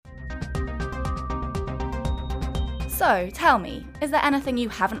So, tell me, is there anything you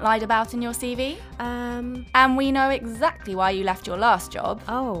haven't lied about in your CV? And we know exactly why you left your last job.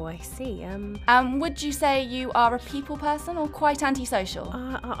 Oh, I see. Would you say you are a people person or quite antisocial?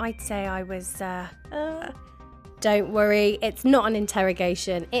 I'd say I was, Don't worry, it's not an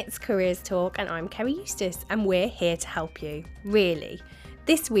interrogation, it's Careers Talk, and I'm Kerry Eustace, and we're here to help you, really.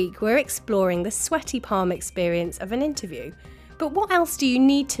 This week, we're exploring the sweaty palm experience of an interview. But what else do you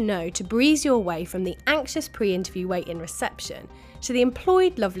need to know to breeze your way from the anxious pre-interview wait in reception to the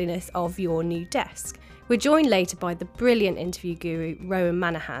employed loveliness of your new desk? We're joined later by the brilliant interview guru Rowan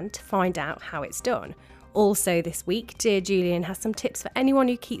Manahan to find out how it's done. Also this week, Dear Julian has some tips for anyone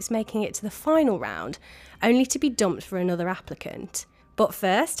who keeps making it to the final round, only to be dumped for another applicant. But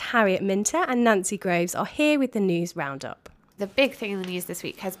first, Harriet Minter and Nancy Groves are here with the news roundup. The big thing in the news this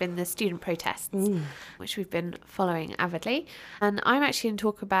week has been the student protests, which we've been following avidly. And I'm actually going to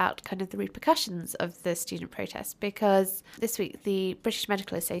talk about kind of the repercussions of the student protests, because this week the British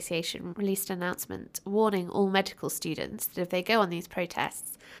Medical Association released an announcement warning all medical students that if they go on these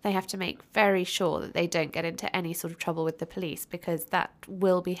protests, they have to make very sure that they don't get into any sort of trouble with the police, because that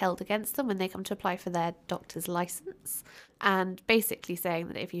will be held against them when they come to apply for their doctor's licence. And basically saying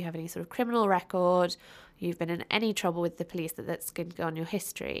that if you have any sort of criminal record, you've been in any trouble with the police that's going to go on your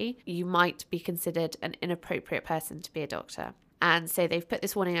history, you might be considered an inappropriate person to be a doctor. And so they've put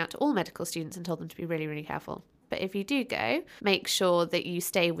this warning out to all medical students and told them to be really, really careful. But if you do go, make sure that you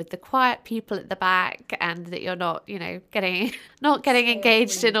stay with the quiet people at the back and that you're not, getting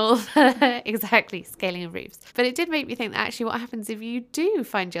engaged in all the, exactly, scaling of roofs. But it did make me think that actually what happens if you do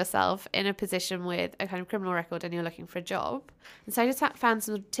find yourself in a position with a kind of criminal record and you're looking for a job. And so I just found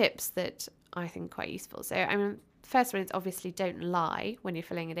some tips that I think quite useful. So, first one is obviously don't lie when you're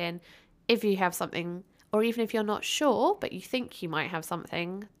filling it in. If you have something, or even if you're not sure, but you think you might have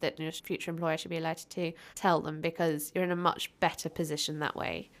something that your future employer should be alerted to, tell them, because you're in a much better position that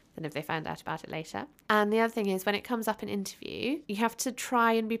way than if they found out about it later. And the other thing is when it comes up in interview, you have to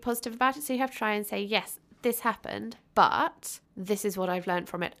try and be positive about it. So you have to try and say, yes, this happened, but this is what I've learned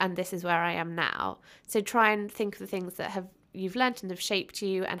from it, and this is where I am now. So try and think of the things that you've learnt and have shaped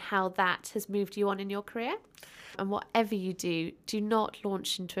you and how that has moved you on in your career. And whatever you do not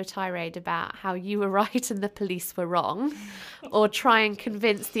launch into a tirade about how you were right and the police were wrong, or try and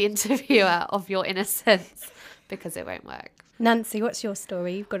convince the interviewer of your innocence, because it won't work. Nancy, what's your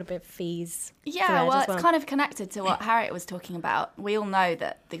story? You've got a bit of fees. Yeah, well, it's kind of connected to what Harriet was talking about. We all know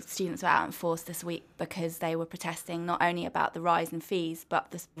that the students were out in force this week because they were protesting not only about the rise in fees,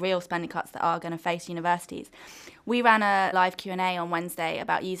 but the real spending cuts that are going to face universities. We ran a live Q&A on Wednesday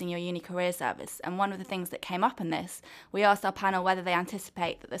about using your uni career service, and one of the things that came up in this, we asked our panel whether they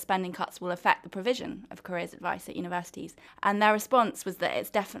anticipate that the spending cuts will affect the provision of careers advice at universities. And their response was that it's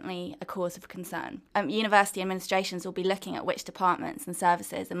definitely a cause of concern. University administrations will be looking at which departments and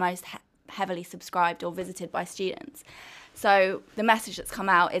services are most heavily subscribed or visited by students. So the message that's come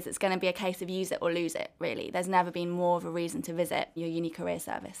out is it's going to be a case of use it or lose it, really. There's never been more of a reason to visit your uni career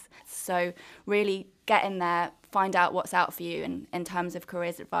service. So really get in there, find out what's out for you in terms of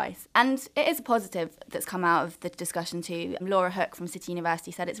careers advice. And it is a positive that's come out of the discussion too. Laura Hook from City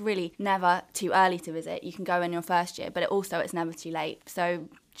University said it's really never too early to visit. You can go in your first year, but it's never too late. So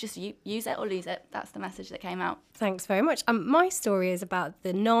just use it or lose it. That's the message that came out. Thanks very much. My story is about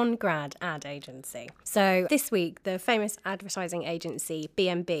the non-grad ad agency. So this week, the famous advertising agency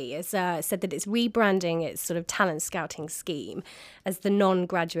B&B has said that it's rebranding its sort of talent scouting scheme as the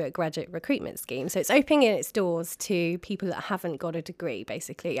non-graduate graduate recruitment scheme. So it's opening its doors to people that haven't got a degree,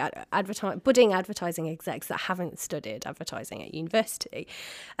 basically, budding advertising execs that haven't studied advertising at university.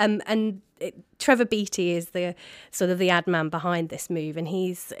 Trevor Beattie is the sort of the ad man behind this move, and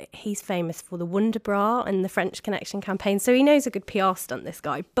he's famous for the Wonder Bra and the French Connection campaign, so he knows a good PR stunt, this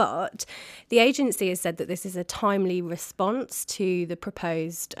guy. But the agency has said that this is a timely response to the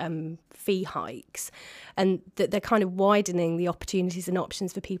proposed fee hikes, and that they're kind of widening the opportunities and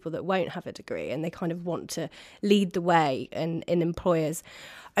options for people that won't have a degree, and they kind of want to lead the way in employers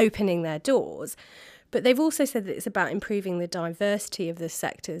opening their doors. But they've also said that it's about improving the diversity of the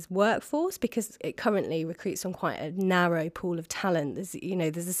sector's workforce, because it currently recruits on quite a narrow pool of talent.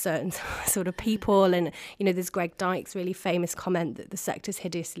 There's a certain sort of people, and, there's Greg Dyke's really famous comment that the sector's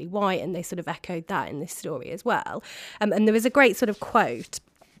hideously white, and they sort of echoed that in this story as well. And there was a great sort of quote.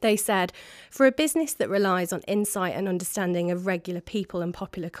 They said, for a business that relies on insight and understanding of regular people and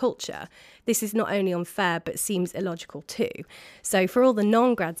popular culture, this is not only unfair but seems illogical too. So for all the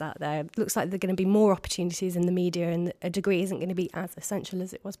non-grads out there, it looks like there are going to be more opportunities in the media, and a degree isn't going to be as essential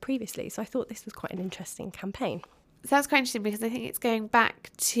as it was previously. So I thought this was quite an interesting campaign. So that's quite interesting because I think it's going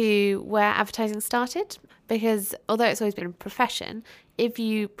back to where advertising started. Because although it's always been a profession, if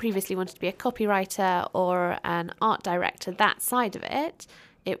you previously wanted to be a copywriter or an art director, that side of it,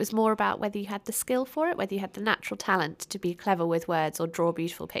 it was more about whether you had the skill for it, whether you had the natural talent to be clever with words or draw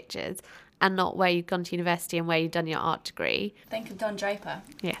beautiful pictures, and not where you'd gone to university and where you'd done your art degree. Think of Don Draper.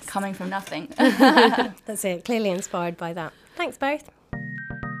 Yes. Coming from nothing. That's it, clearly inspired by that. Thanks both.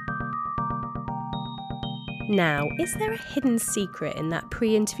 Now, is there a hidden secret in that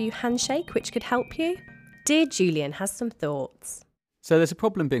pre-interview handshake which could help you? Dear Julian has some thoughts. So there's a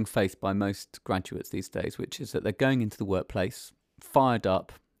problem being faced by most graduates these days, which is that they're going into the workplace fired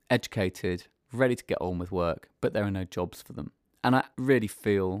up, educated, ready to get on with work, but there are no jobs for them. And I really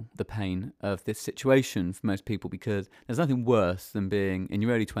feel the pain of this situation for most people, because there's nothing worse than being in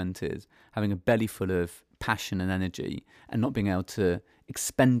your early 20s, having a belly full of passion and energy and not being able to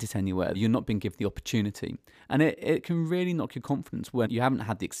expend it anywhere. You're not being given the opportunity. And it can really knock your confidence when you haven't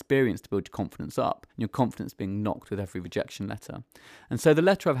had the experience to build your confidence up, and your confidence being knocked with every rejection letter. And so the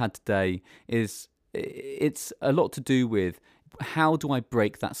letter I've had today it's a lot to do with how do I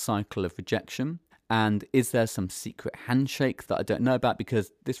break that cycle of rejection? And is there some secret handshake that I don't know about?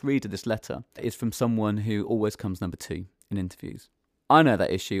 Because this letter, is from someone who always comes number 2 in interviews. I know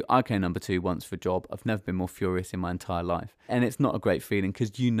that issue. I came number 2 once for a job. I've never been more furious in my entire life. And it's not a great feeling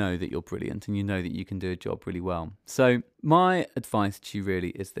because you know that you're brilliant and you know that you can do a job really well. So my advice to you really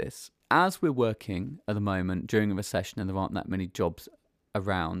is this. As we're working at the moment during a recession and there aren't that many jobs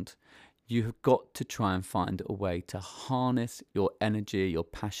around, you have got to try and find a way to harness your energy, your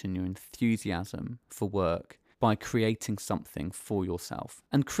passion, your enthusiasm for work by creating something for yourself,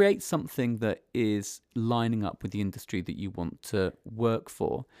 and create something that is lining up with the industry that you want to work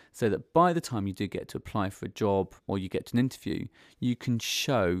for, so that by the time you do get to apply for a job or you get to an interview, you can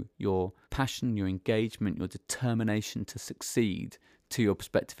show your passion, your engagement, your determination to succeed to your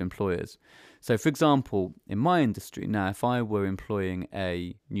prospective employers. So, for example, in my industry now, if I were employing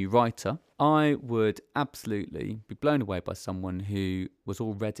a new writer, I would absolutely be blown away by someone who was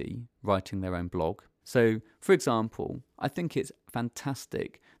already writing their own blog. So, for example, I think it's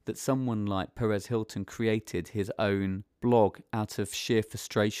fantastic that someone like Perez Hilton created his own blog out of sheer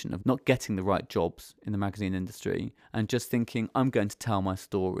frustration of not getting the right jobs in the magazine industry and just thinking, I'm going to tell my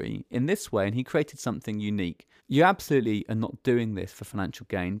story in this way. And he created something unique. You absolutely are not doing this for financial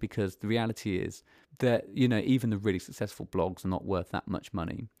gain, because the reality is that, even the really successful blogs are not worth that much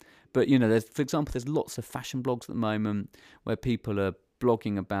money. But, for example, there's lots of fashion blogs at the moment where people are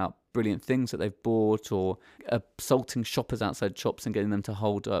blogging about brilliant things that they've bought, or assaulting shoppers outside shops and getting them to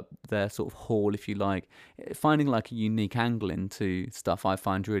hold up their sort of haul, if you like. Finding like a unique angle into stuff I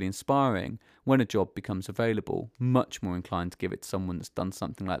find really inspiring. When a job becomes available, much more inclined to give it to someone that's done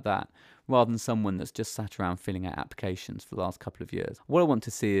something like that, rather than someone that's just sat around filling out applications for the last couple of years. What I want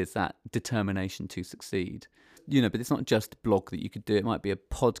to see is that determination to succeed. But it's not just a blog that you could do. It might be a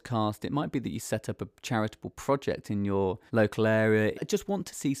podcast. It might be that you set up a charitable project in your local area. I just want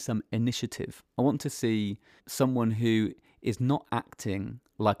to see some initiative. I want to see someone who is not acting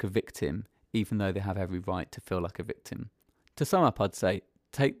like a victim, even though they have every right to feel like a victim. To sum up, I'd say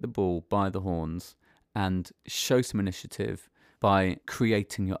take the bull by the horns and show some initiative by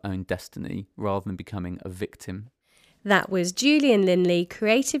creating your own destiny rather than becoming a victim. That was Julian Linley,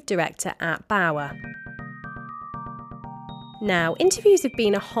 Creative Director at Bauer. Now, interviews have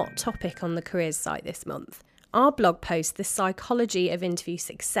been a hot topic on the careers site this month. Our blog post, The Psychology of Interview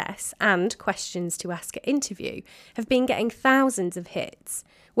Success and Questions to Ask at Interview, have been getting thousands of hits.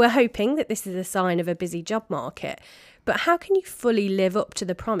 We're hoping that this is a sign of a busy job market, but how can you fully live up to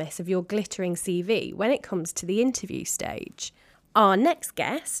the promise of your glittering CV when it comes to the interview stage? Our next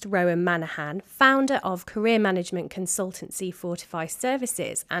guest, Rowan Manahan, founder of career management consultancy Fortify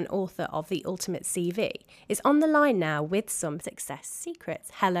Services and author of The Ultimate CV, is on the line now with some success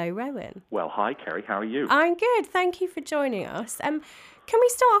secrets. Hello, Rowan. Well, hi, Kerry. How are you? I'm good. Thank you for joining us. Can we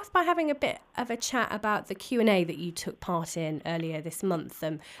start off by having a bit of a chat about the Q&A that you took part in earlier this month,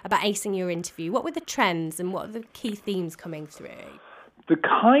 about acing your interview? What were the trends and what are the key themes coming through? The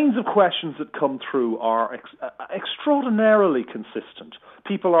kinds of questions that come through are extraordinarily consistent.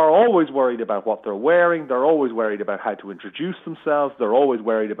 People are always worried about what they're wearing. They're always worried about how to introduce themselves. They're always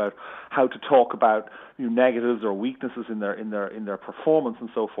worried about how to talk about negatives or weaknesses in their performance and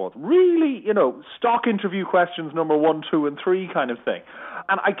so forth. Really, stock interview questions number 1, 2, and 3 kind of thing.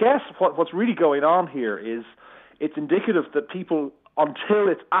 And I guess what's really going on here is it's indicative that people, until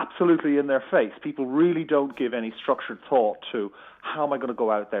it's absolutely in their face, people really don't give any structured thought to how am I going to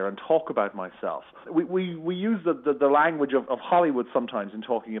go out there and talk about myself. We use the language of Hollywood sometimes in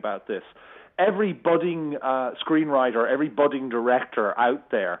talking about this. every budding screenwriter, every budding director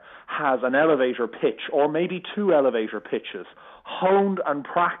out there has an elevator pitch, or maybe 2 elevator pitches, honed and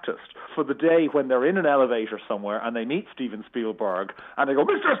practiced for the day when they're in an elevator somewhere and they meet Steven Spielberg and they go,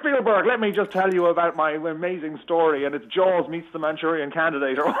 Mr. Spielberg, let me just tell you about my amazing story, and it's Jaws meets the Manchurian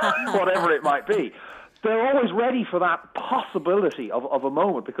Candidate, or whatever it might be. They're always ready for that possibility of a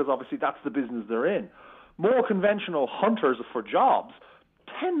moment, because obviously that's the business they're in. More conventional hunters for jobs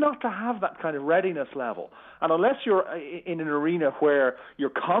tend not to have that kind of readiness level. And unless you're in an arena where you're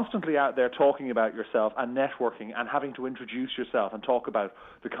constantly out there talking about yourself and networking and having to introduce yourself and talk about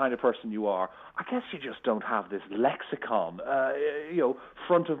the kind of person you are, I guess you just don't have this lexicon,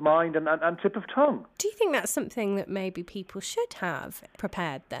 front of mind and tip of tongue. Do you think that's something that maybe people should have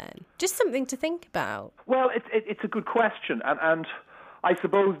prepared then? Just something to think about? Well, it's a good question. And I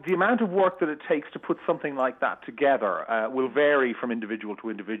suppose the amount of work that it takes to put something like that together will vary from individual to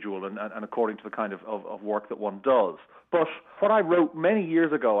individual and according to the kind of work that one does. But what I wrote many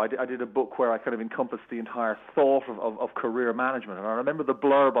years ago, I did a book where I kind of encompassed the entire thought of career management. And I remember the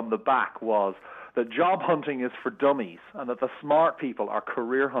blurb on the back was that job hunting is for dummies and that the smart people are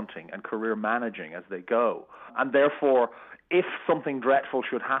career hunting and career managing as they go. And therefore, if something dreadful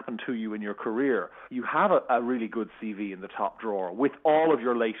should happen to you in your career, you have a really good CV in the top drawer with all of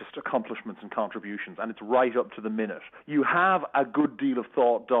your latest accomplishments and contributions, and it's right up to the minute. You have a good deal of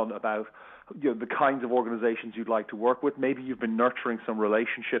thought done about the kinds of organizations you'd like to work with. Maybe you've been nurturing some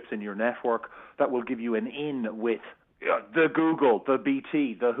relationships in your network that will give you an in with the Google, the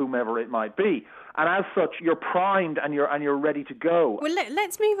BT, the whomever it might be. And as such, you're primed and you're ready to go. Well,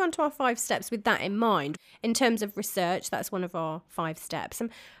 let's move on to our 5 steps with that in mind. In terms of research, that's one of our 5 steps. And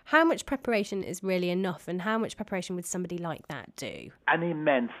how much preparation is really enough, and how much preparation would somebody like that do? An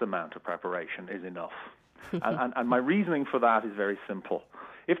immense amount of preparation is enough. and my reasoning for that is very simple.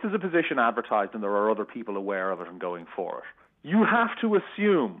 If there's a position advertised and there are other people aware of it and going for it, you have to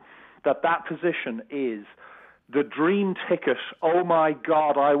assume that position is the dream ticket, oh my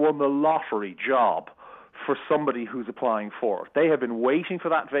God, I won the lottery job for somebody who's applying for it. They have been waiting for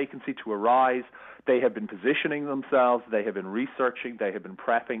that vacancy to arise. They have been positioning themselves. They have been researching. They have been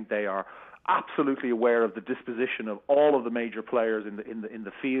prepping. They are absolutely aware of the disposition of all of the major players in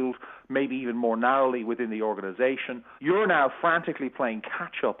the field, maybe even more narrowly within the organization. You're now frantically playing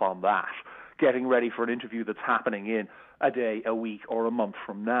catch-up on that, getting ready for an interview that's happening in a day, a week, or a month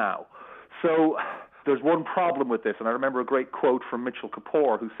from now. So there's one problem with this, and I remember a great quote from Mitchell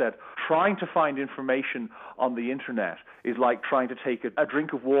Kapoor who said, trying to find information on the internet is like trying to take a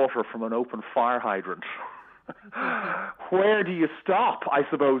drink of water from an open fire hydrant. Where do you stop, I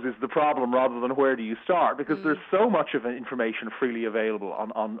suppose, is the problem, rather than where do you start, because there's so much of information freely available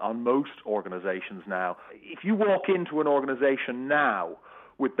on most organizations now. If you walk into an organization now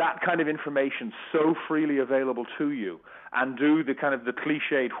with that kind of information so freely available to you, and do the kind of the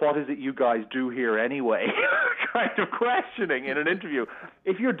cliched, what is it you guys do here anyway, kind of questioning in an interview,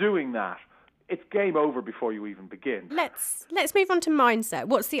 if you're doing that, it's game over before you even begin. Let's move on to mindset.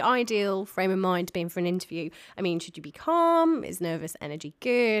 What's the ideal frame of mind to be in for an interview? I mean, should you be calm? Is nervous energy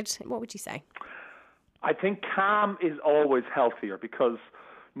good? What would you say? I think calm is always healthier, because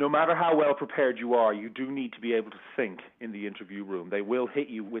no matter how well prepared you are, you do need to be able to think in the interview room. They will hit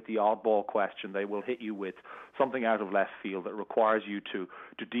you with the oddball question. They will hit you with something out of left field that requires you to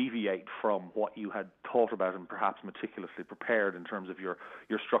deviate from what you had thought about and perhaps meticulously prepared in terms of your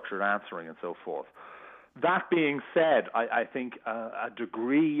structured answering and so forth. That being said, I think a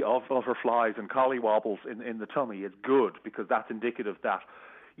degree of butterflies and collywobbles in the tummy is good, because that's indicative that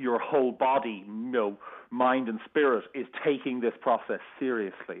your whole body, mind and spirit is taking this process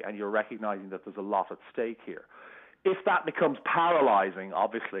seriously, and you're recognizing that there's a lot at stake here. If that becomes paralyzing,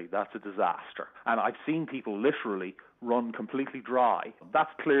 obviously that's a disaster. And I've seen people literally run completely dry. That's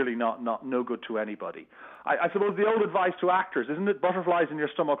clearly no good to anybody. I suppose the old advice to actors, isn't it? Butterflies in your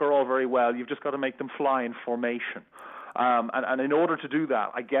stomach are all very well. You've just got to make them fly in formation. And in order to do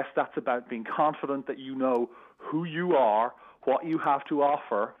that, I guess that's about being confident that you know who you are, what you have to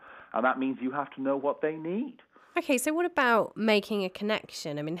offer, and that means you have to know what they need. Okay, so what about making a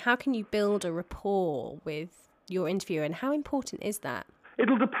connection? I mean, how can you build a rapport with your interviewer, and how important is that?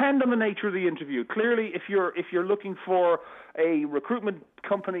 It'll depend on the nature of the interview. Clearly, if you're looking for a recruitment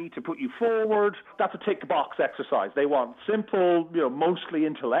company to put you forward, that's a tick-box exercise. They want simple, mostly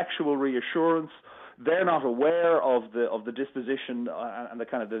intellectual reassurance. They're not aware of the disposition and the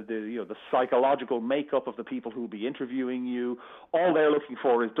kind of the psychological makeup of the people who will be interviewing you. All they're looking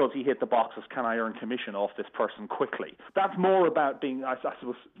for is, does he hit the boxes? Can I earn commission off this person quickly? That's more about being, I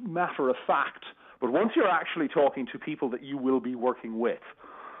suppose, matter of fact. But once you're actually talking to people that you will be working with,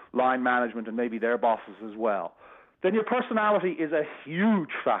 line management and maybe their bosses as well. Then your personality is a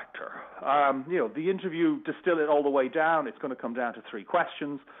huge factor. The interview, distill it all the way down, it's going to come down to 3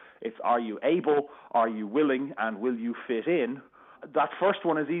 questions. It's, are you able, are you willing, and will you fit in? That first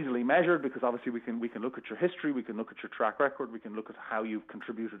one is easily measured because obviously we can look at your history, we can look at your track record, we can look at how you've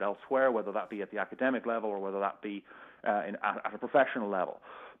contributed elsewhere, whether that be at the academic level or whether that be at a professional level.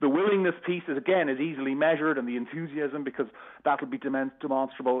 The willingness piece is easily measured, and the enthusiasm, because that'll be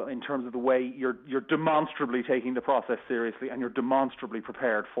demonstrable in terms of the way you're demonstrably taking the process seriously, and you're demonstrably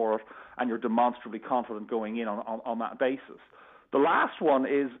prepared for it, and you're demonstrably confident going in on that basis. The last one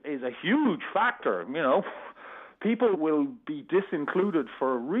is a huge factor. People will be disincluded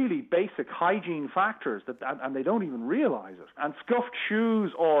for really basic hygiene factors and they don't even realize it. And scuffed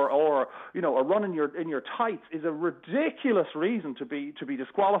shoes or a run in your tights is a ridiculous reason to be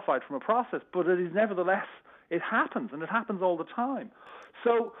disqualified from a process, but it is nevertheless, it happens, and it happens all the time.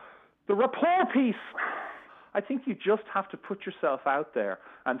 So the rapport piece, I think you just have to put yourself out there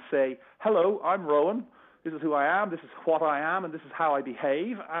and say, hello, I'm Rowan, this is who I am, this is what I am, and this is how I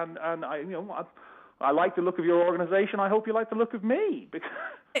behave, and I like the look of your organisation. I hope you like the look of me.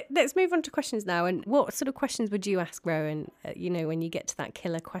 Let's move on to questions now. And what sort of questions would you ask Rowan, when you get to that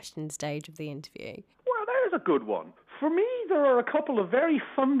killer question stage of the interview? Well, there's a good one. For me, there are a couple of very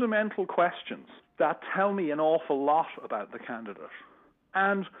fundamental questions that tell me an awful lot about the candidate.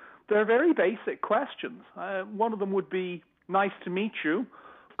 And they're very basic questions. One of them would be, nice to meet you.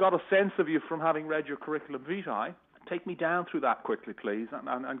 I've got a sense of you from having read your curriculum vitae. Take me down through that quickly, please,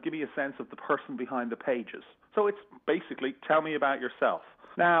 and give me a sense of the person behind the pages. So it's basically, tell me about yourself.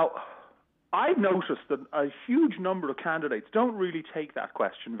 Now, I've noticed that a huge number of candidates don't really take that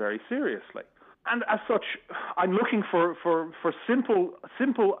question very seriously. And as such, I'm looking for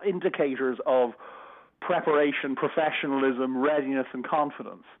simple indicators of preparation, professionalism, readiness, and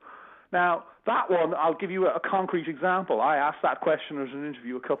confidence. Now, that one, I'll give you a concrete example. I asked that question at an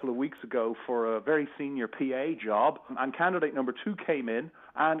interview a couple of weeks ago for a very senior PA job, and candidate number 2 came in,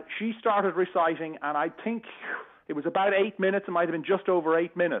 and she started reciting, and I think it was about 8 minutes, it might have been just over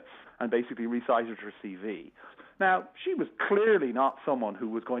 8 minutes, and basically recited her CV. Now, she was clearly not someone who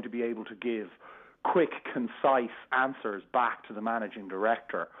was going to be able to give quick, concise answers back to the managing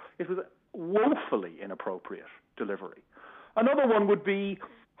director. It was woefully inappropriate delivery. Another one would be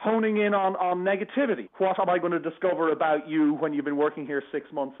honing in on negativity. What am I going to discover about you when you've been working here 6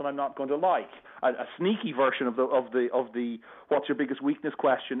 months and I'm not going to like? A sneaky version of the what's your biggest weakness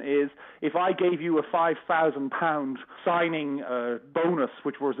question is, if I gave you a £5,000 signing bonus,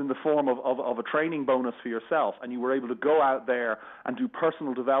 which was in the form of a training bonus for yourself, and you were able to go out there and do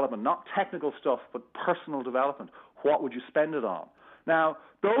personal development, not technical stuff, but personal development, what would you spend it on? Now,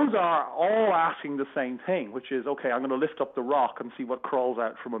 those are all asking the same thing, which is, okay, I'm going to lift up the rock and see what crawls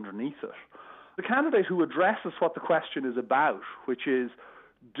out from underneath it. The candidate who addresses what the question is about, which is,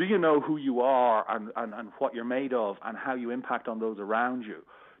 do you know who you are and what you're made of and how you impact on those around you?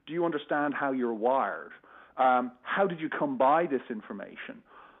 Do you understand how you're wired? How did you come by this information?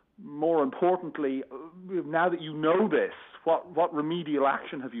 More importantly, now that you know this, what remedial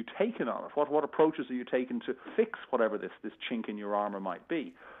action have you taken on it? What approaches are you taking to fix whatever this chink in your armour might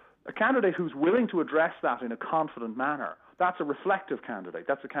be? A candidate who's willing to address that in a confident manner, that's a reflective candidate.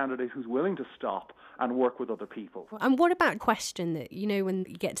 That's a candidate who's willing to stop and work with other people. And what about question that, when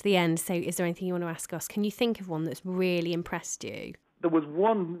you get to the end, say, is there anything you want to ask us? Can you think of one that's really impressed you? There was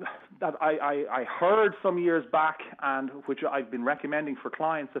one that I heard some years back, and which I've been recommending for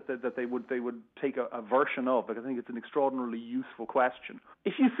clients that they would take a version of, because I think it's an extraordinarily useful question.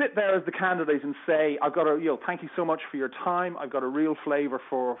 If you sit there as the candidate and say, I've got thank you so much for your time, I've got a real flavour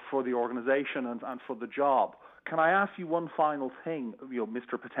for the organisation and for the job. Can I ask you one final thing,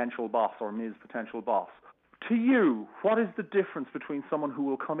 Mr. Potential Boss or Ms. Potential Boss? To you, what is the difference between someone who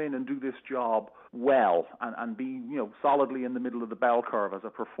will come in and do this job well and be, solidly in the middle of the bell curve as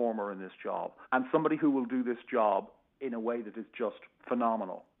a performer in this job, and somebody who will do this job in a way that is just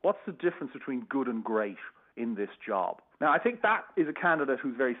phenomenal? What's the difference between good and great in this job? Now, I think that is a candidate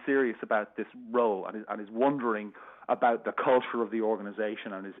who's very serious about this role and is wondering about the culture of the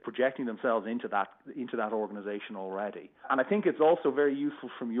organisation and is projecting themselves into that organisation already. And I think it's also very useful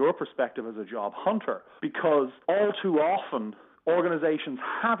from your perspective as a job hunter, because all too often organisations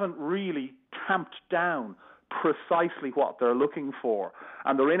haven't really tamped down precisely what they're looking for,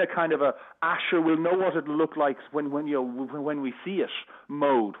 and they're in a kind of sure, we'll know what it'll look like when we see it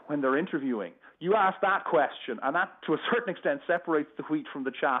mode when they're interviewing. You ask that question, and that to a certain extent separates the wheat from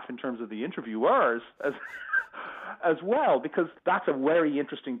the chaff in terms of the interviewers, as well, because that's a very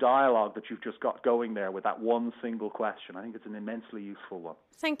interesting dialogue that you've just got going there with that one single question. I think it's an immensely useful one.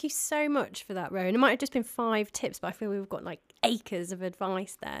 Thank you so much for that, Rowan. It might have just been 5 tips, but I feel we've got like acres of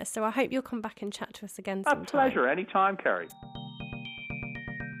advice there. So I hope you'll come back and chat to us again sometime. A pleasure. Anytime, Kerry.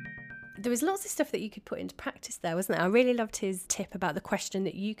 There was lots of stuff that you could put into practice there, wasn't there? I really loved his tip about the question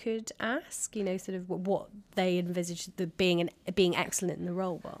that you could ask, you know, sort of what they envisaged the being excellent in the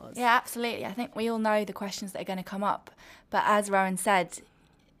role was. Yeah, absolutely. I think we all know the questions that are going to come up. But as Rowan said,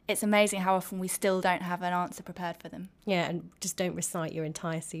 it's amazing how often we still don't have an answer prepared for them. Yeah, and just don't recite your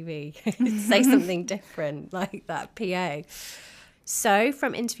entire CV. Say something different, like that PA. So,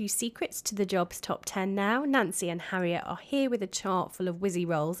 from interview secrets to the job's top 10 now, Nancy and Harriet are here with a chart full of whizzy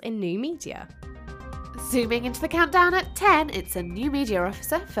roles in new media. Zooming into the countdown at 10, it's a new media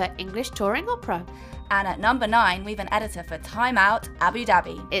officer for English Touring Opera. And at number 9, we've an editor for Time Out, Abu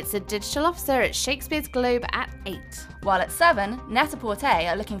Dhabi. It's a digital officer at Shakespeare's Globe at 8. While at 7, Net-a-Porter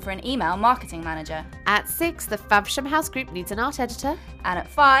are looking for an email marketing manager. At 6, the Faversham House Group needs an art editor. And at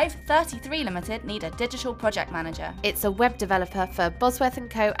 5, 33 Limited need a digital project manager. It's a web developer for Bosworth &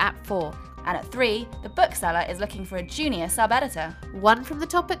 Co. at 4. And at 3, the bookseller is looking for a junior sub-editor. 1 from the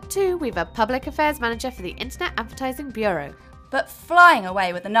top at 2, we've a public affairs manager for the Internet Advertising Bureau. But flying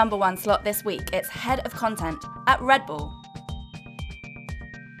away with the number 1 slot this week, it's head of content at Red Bull.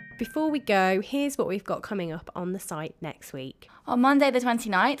 Before we go, here's what we've got coming up on the site next week. On Monday the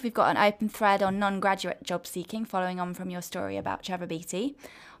 29th, we've got an open thread on non-graduate job seeking, following on from your story about Trevor Beattie.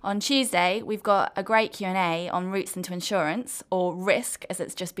 On Tuesday, we've got a great Q&A on routes into insurance, or risk, as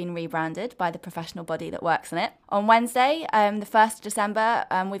it's just been rebranded by the professional body that works in it. On Wednesday, the 1st of December,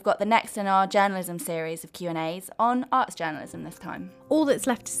 we've got the next in our journalism series of Q&As on arts journalism this time. All that's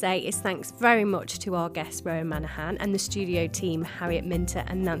left to say is thanks very much to our guests Rowan Manahan and the studio team Harriet Minter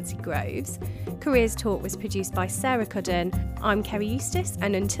and Nancy Groves. Careers Talk was produced by Sarah Cudden. I'm Kerry Eustace,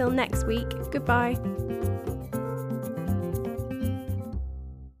 and until next week, goodbye.